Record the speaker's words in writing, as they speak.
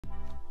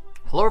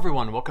Hello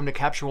everyone, welcome to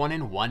Capture One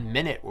in 1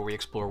 minute, where we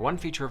explore one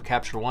feature of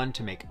Capture One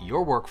to make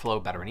your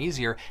workflow better and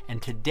easier.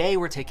 And today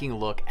we're taking a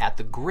look at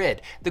the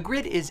grid. The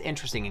grid is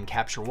interesting in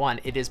Capture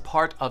One. It is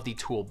part of the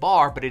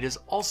toolbar, but it is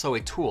also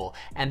a tool.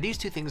 And these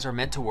two things are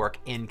meant to work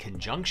in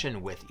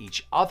conjunction with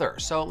each other.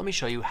 So let me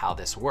show you how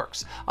this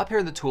works. Up here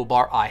in the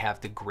toolbar, I have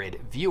the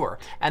grid viewer,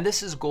 and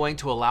this is going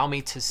to allow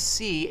me to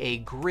see a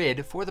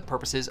grid for the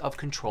purposes of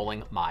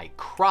controlling my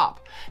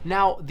crop.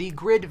 Now, the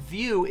grid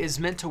view is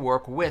meant to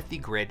work with the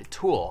grid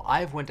tool.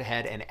 I've went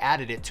ahead and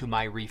added it to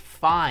my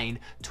Refine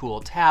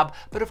tool tab,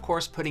 but of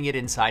course putting it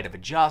inside of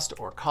Adjust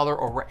or Color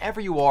or wherever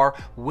you are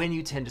when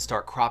you tend to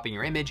start cropping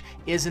your image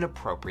is an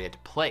appropriate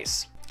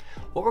place.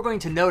 What we're going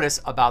to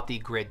notice about the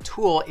grid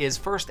tool is,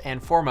 first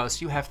and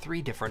foremost, you have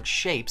three different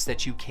shapes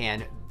that you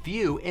can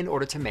view in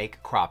order to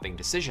make cropping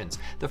decisions.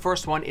 The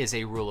first one is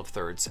a rule of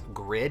thirds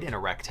grid in a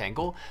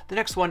rectangle. The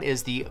next one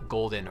is the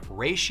golden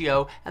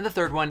ratio, and the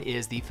third one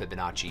is the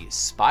Fibonacci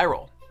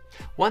spiral.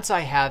 Once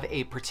I have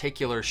a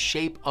particular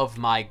shape of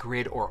my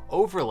grid or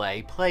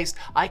overlay placed,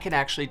 I can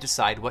actually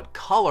decide what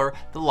color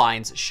the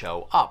lines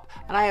show up.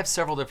 And I have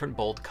several different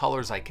bold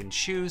colors I can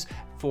choose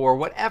for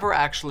whatever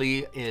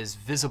actually is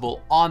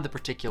visible on the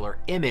particular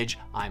image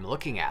I'm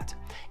looking at.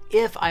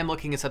 If I'm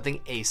looking at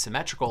something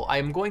asymmetrical,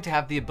 I'm going to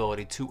have the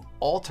ability to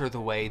alter the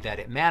way that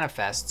it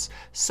manifests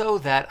so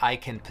that I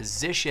can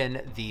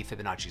position the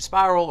Fibonacci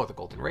spiral or the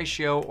golden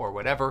ratio or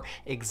whatever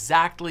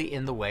exactly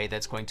in the way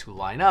that's going to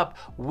line up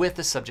with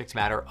the subject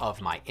matter of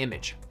my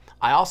image.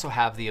 I also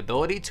have the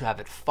ability to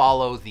have it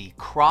follow the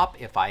crop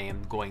if I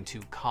am going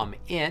to come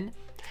in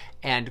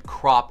and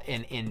crop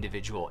an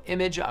individual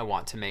image. I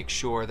want to make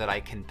sure that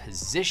I can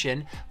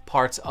position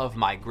parts of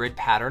my grid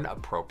pattern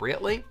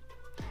appropriately,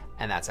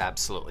 and that's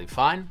absolutely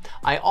fine.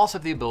 I also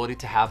have the ability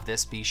to have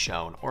this be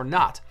shown or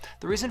not.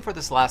 The reason for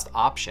this last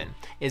option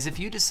is if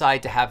you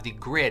decide to have the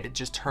grid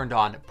just turned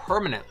on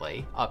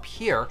permanently up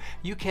here,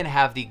 you can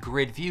have the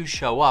grid view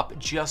show up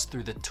just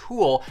through the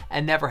tool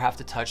and never have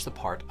to touch the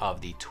part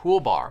of the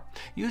toolbar.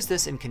 Use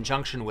this in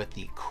conjunction with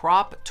the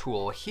crop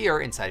tool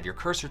here inside of your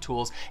cursor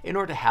tools in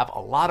order to have a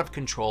lot of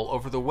control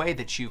over the way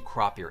that you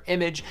crop your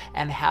image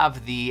and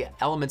have the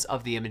elements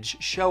of the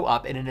image show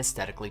up in an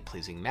aesthetically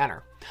pleasing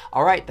manner.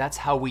 All right, that's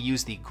how we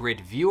use the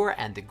grid viewer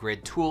and the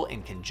grid tool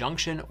in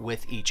conjunction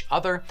with each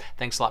other.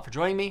 Thanks a lot for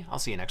joining me. I'll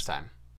see you next time.